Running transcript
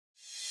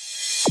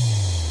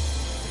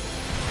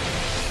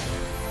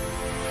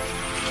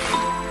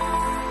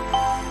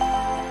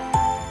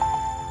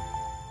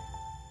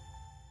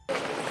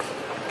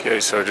Okay,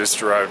 so I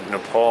just arrived in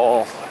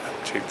Nepal.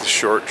 Take the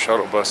short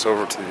shuttle bus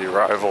over to the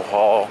arrival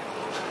hall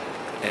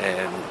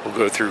and we'll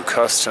go through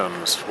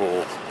customs.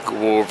 We'll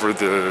go over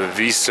the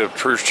visa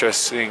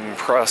purchasing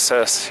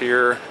process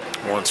here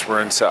once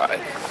we're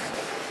inside.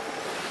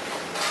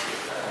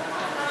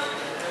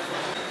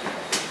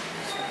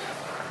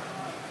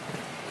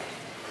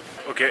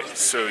 Okay,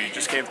 so you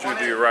just came through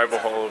the arrival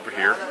hall over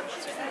here,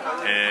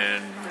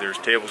 and there's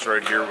tables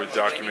right here with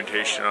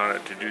documentation on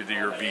it to do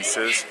your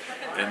visas,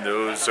 and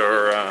those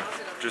are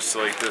just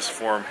like this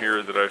form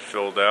here that I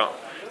filled out.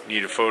 You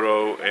need a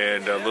photo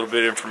and a little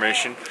bit of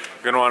information.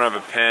 You're going to want to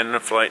have a pen, a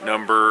flight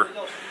number,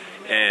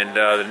 and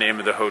the name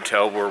of the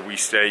hotel where we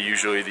stay,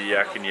 usually the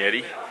Yak and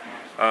Yeti.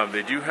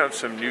 They do have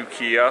some new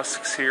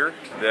kiosks here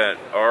that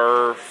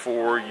are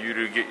for you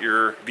to get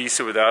your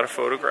visa without a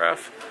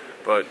photograph.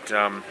 But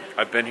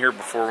I've been here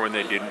before when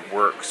they didn't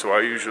work, so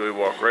I usually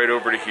walk right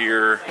over to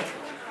here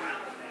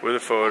with a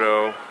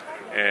photo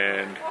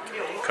and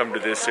come to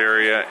this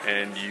area,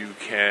 and you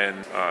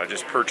can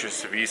just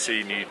purchase the visa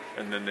you need,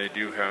 and then they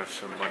do have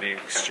some money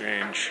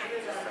exchange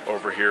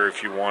over here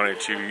if you wanted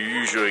to. You're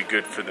usually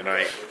good for the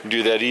night. You can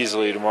do that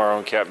easily tomorrow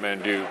in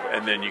Kathmandu,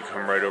 and then you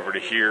come right over to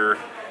here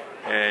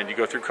and you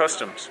go through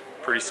customs.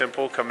 Pretty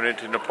simple coming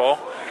into Nepal.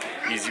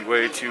 Easy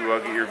way to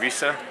get your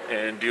visa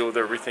and deal with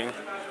everything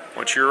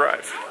once you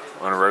arrive.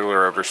 On a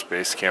regular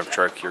Everspace camp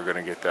trek, you're going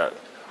to get that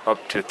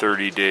up to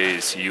 30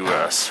 days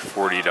US,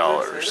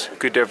 $40.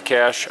 Good to have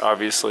cash,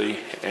 obviously,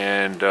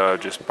 and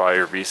just buy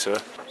your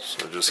visa.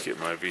 So just get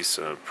my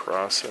visa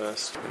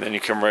processed. And then you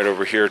come right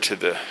over here to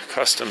the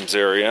customs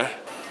area.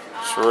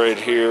 So right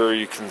here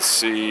you can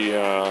see,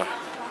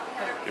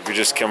 if you're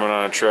just coming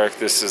on a trek,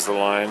 this is the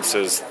line. It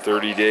says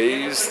 30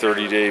 days,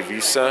 30-day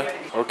visa.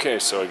 Okay,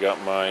 so I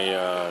got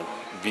my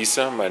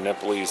visa, my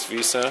Nepalese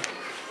visa.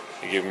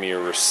 They give me a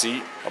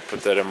receipt. I'll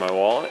put that in my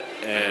wallet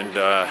and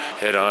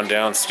head on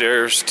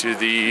downstairs to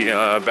the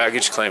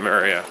baggage claim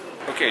area.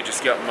 Okay,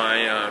 just got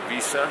my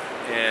visa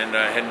and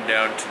heading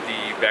down to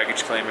the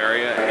baggage claim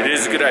area. It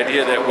is a good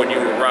idea that when you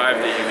arrive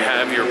that you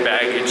have your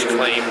baggage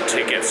claim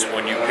tickets.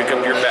 When you pick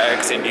up your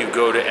bags and you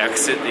go to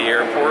exit the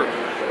airport,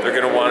 they're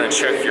going to want to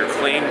check your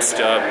claim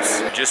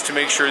stubs just to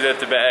make sure that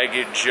the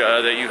baggage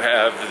that you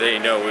have, they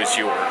know is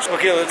yours.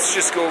 Okay, let's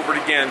just go over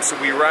it again. So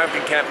we arrived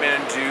in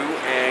Kathmandu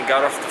and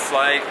got off the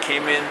flight,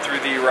 came in through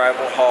the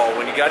arrival hall.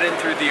 When you got in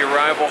through the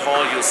arrival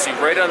hall, you'll see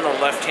right on the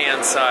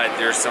left-hand side,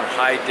 there's some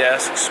high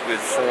desks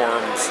with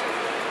forms.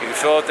 You can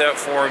fill out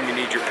that form. You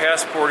need your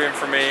passport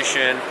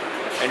information,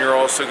 and you're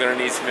also going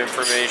to need some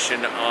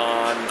information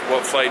on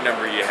what flight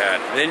number you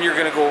had. Then you're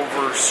going to go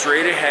over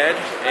straight ahead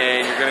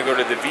and you're going to go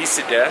to the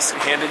visa desk,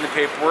 hand in the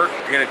paperwork.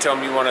 You're going to tell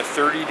them you want a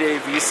 30-day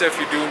visa if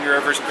you're doing your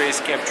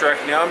Everspace camp trek.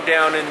 Now I'm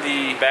down in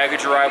the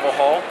baggage arrival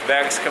hall.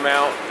 Bags come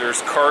out.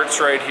 There's carts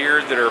right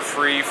here that are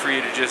free for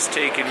you to just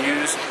take and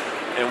use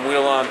and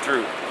wheel on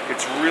through.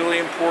 It's really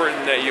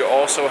important that you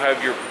also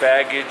have your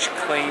baggage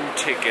claim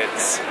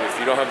tickets. If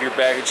you don't have your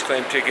baggage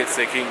claim tickets,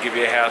 they can give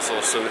you a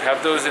hassle. So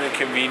have those in a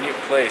convenient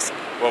place.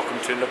 Welcome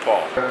to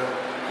Nepal.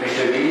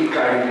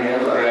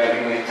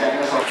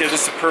 Okay,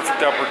 this is a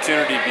perfect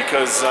opportunity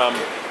because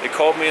they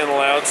called me on the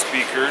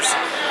loudspeakers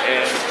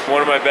and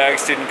one of my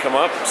bags didn't come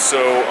up. So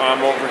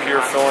I'm over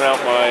here filling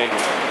out my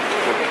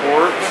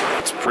report.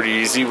 It's pretty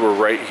easy. We're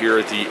right here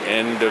at the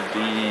end of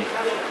the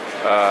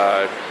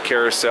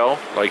carousel,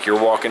 like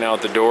you're walking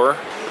out the door,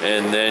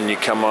 and then you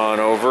come on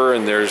over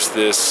and there's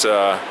this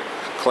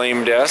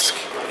claim desk.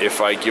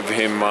 If I give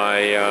him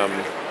my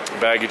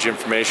baggage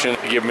information,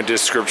 I give him a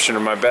description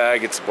of my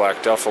bag. It's a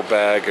black duffel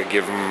bag. I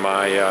give him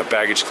my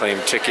baggage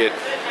claim ticket,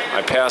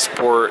 my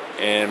passport,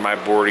 and my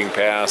boarding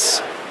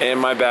pass,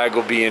 and my bag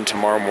will be in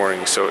tomorrow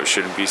morning, so it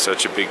shouldn't be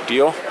such a big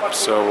deal.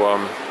 So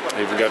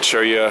I even got to show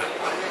you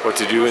what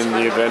to do in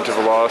the event of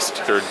a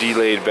lost or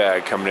delayed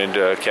bag coming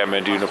into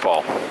Kathmandu,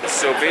 Nepal.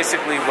 So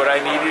basically what I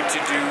needed to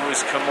do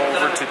was come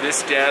over to this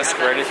desk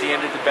right at the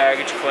end of the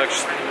baggage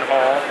collection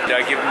hall.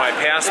 I give them my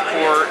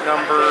passport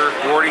number,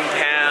 boarding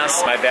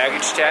pass, my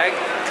baggage tag,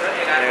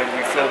 and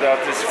we filled out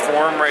this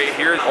form right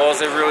here. All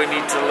I really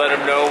need to let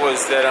them know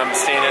is that I'm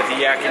staying at the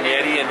Yak and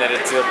Yeti and that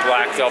it's a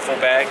black duffel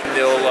bag.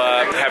 They'll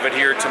have it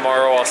here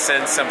tomorrow. I'll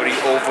send somebody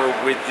over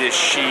with this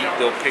sheet.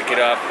 They'll pick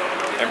it up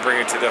and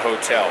bring it to the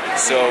hotel.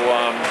 So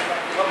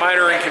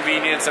minor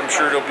inconvenience, I'm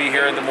sure it'll be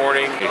here in the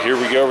morning. Here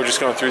we go, we're just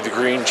going through the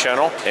green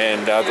channel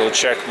and they'll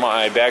check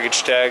my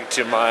baggage tag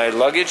to my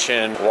luggage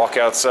and walk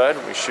outside.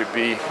 We should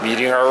be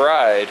meeting our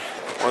ride.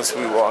 Once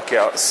we walk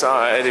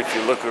outside, if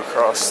you look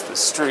across the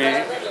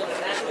street,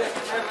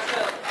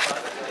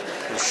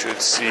 you should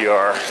see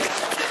our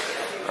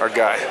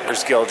guy.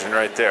 There's Geljan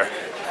right there.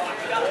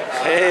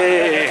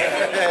 Hey!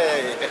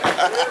 Hey.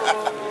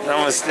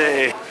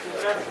 Namaste.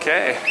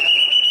 Okay.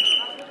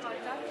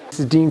 This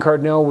is Dean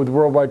Cardinal with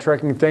Worldwide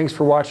Trekking. Thanks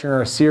for watching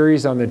our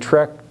series on the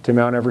trek to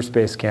Mount Everest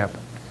Base Camp.